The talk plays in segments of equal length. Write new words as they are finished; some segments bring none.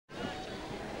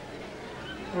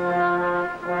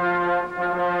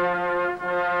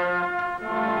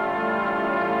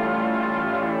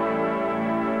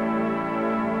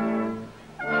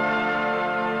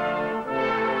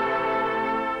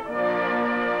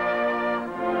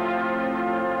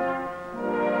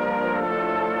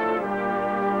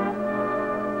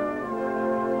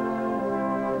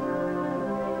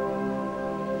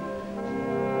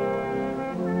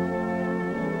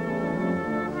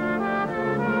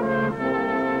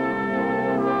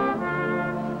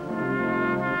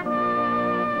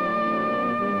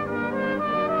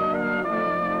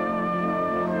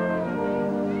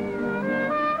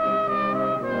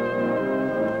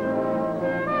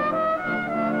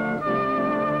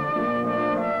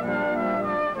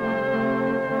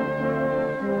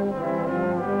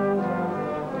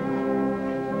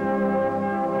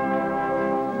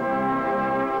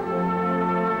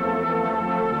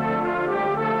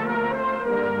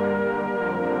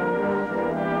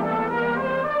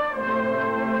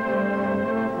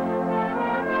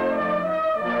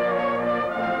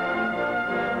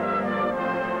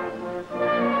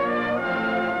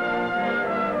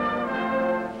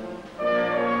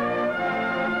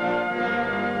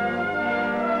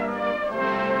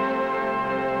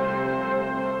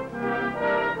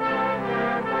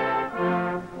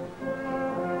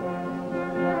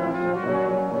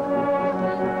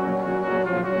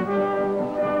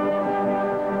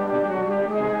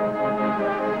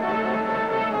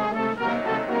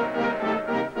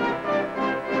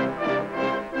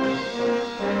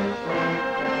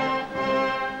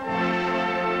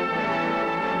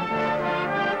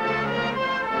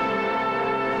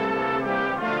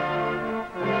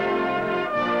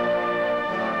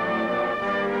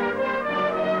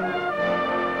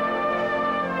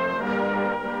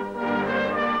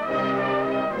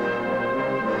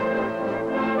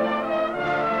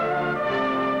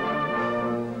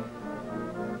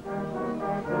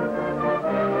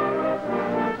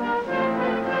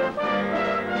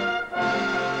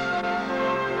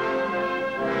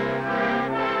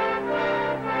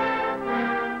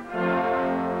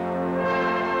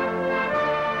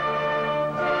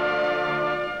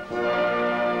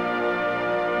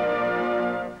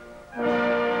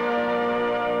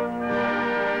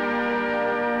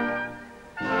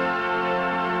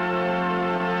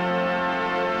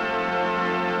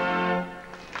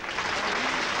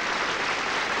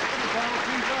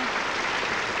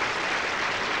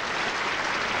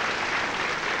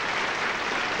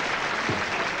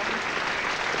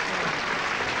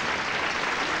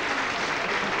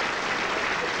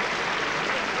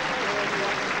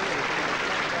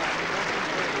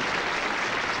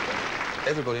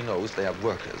everybody knows they are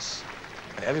workers.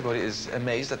 Everybody is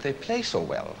amazed that they play so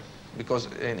well. Because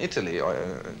in Italy,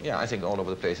 yeah, I think all over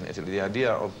the place in Italy, the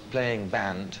idea of playing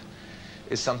band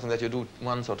is something that you do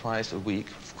once or twice a week.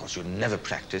 Of course, you never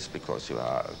practice because you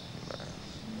are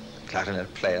a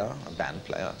clarinet player, a band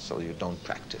player, so you don't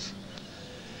practice.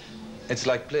 It's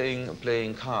like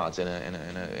playing cards in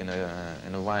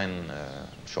a wine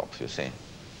shop, you see.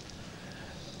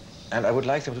 And I would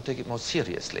like them to take it more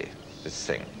seriously, this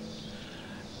thing.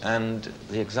 And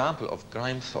the example of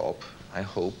Grimethorpe, I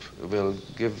hope, will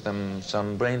give them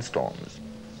some brainstorms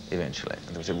eventually.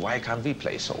 And they'll say, why can't we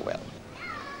play so well?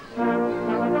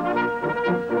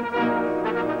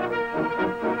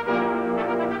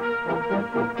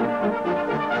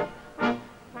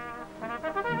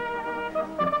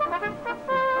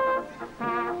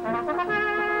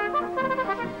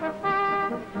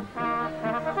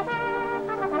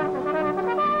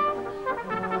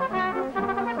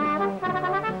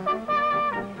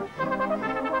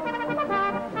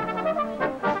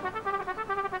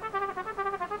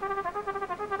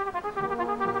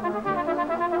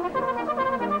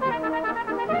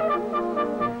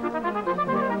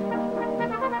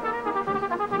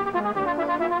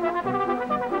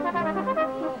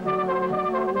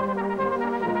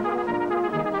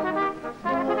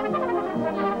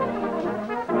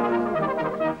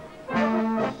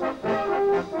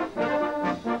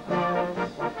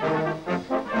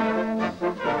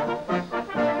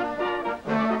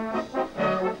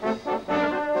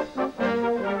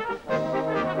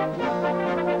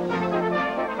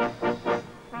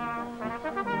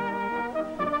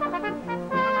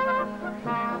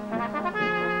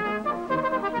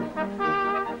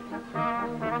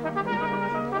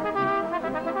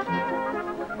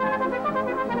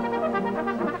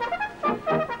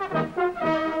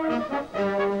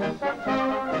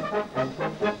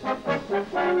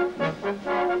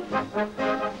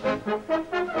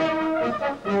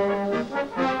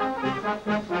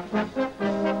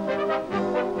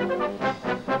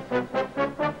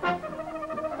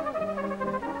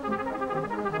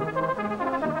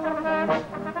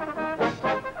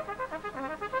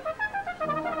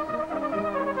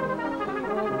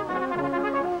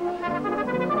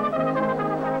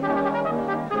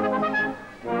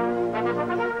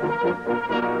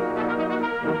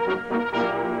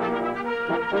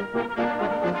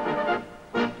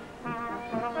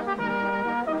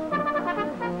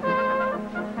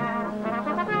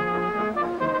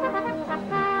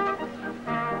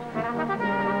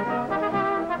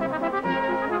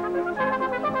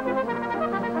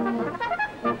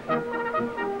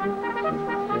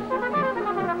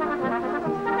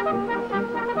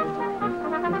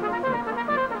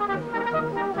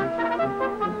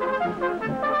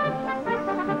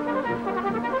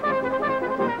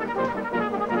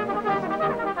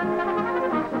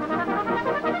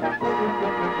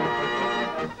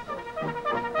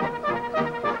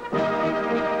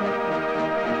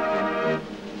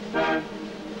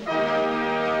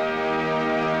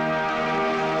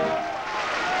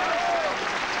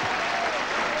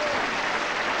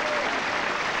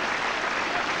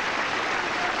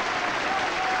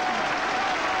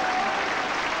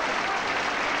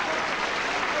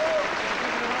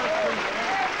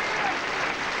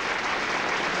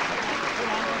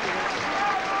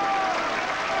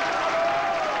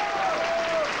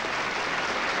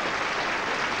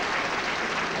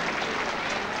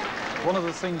 One of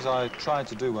the things I tried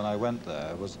to do when I went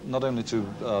there was not only to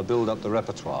build up the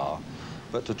repertoire,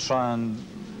 but to try and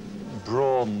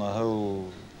broaden the whole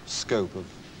scope of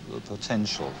the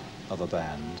potential of a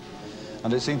band.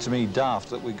 And it seemed to me daft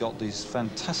that we got this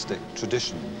fantastic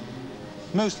tradition,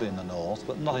 mostly in the north,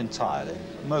 but not entirely,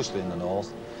 mostly in the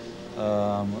north,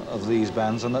 of these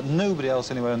bands, and that nobody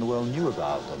else anywhere in the world knew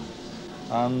about them.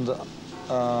 And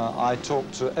I talk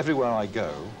to everywhere I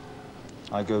go.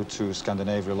 I go to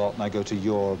Scandinavia a lot, and I go to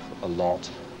Europe a lot,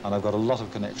 and I've got a lot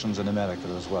of connections in America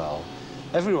as well.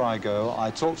 Everywhere I go,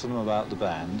 I talk to them about the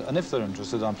band, and if they're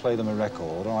interested, I play them a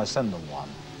record, or I send them one.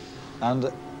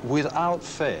 And without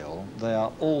fail, they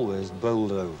are always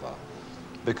bowled over,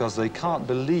 because they can't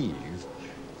believe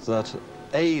that,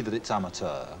 A, that it's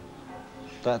amateur.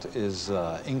 That is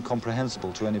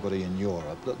incomprehensible to anybody in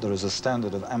Europe, that there is a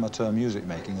standard of amateur music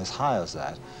making as high as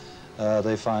that.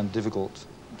 They find difficult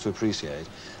to appreciate,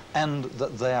 and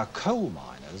that they are coal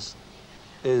miners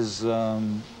is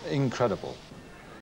incredible.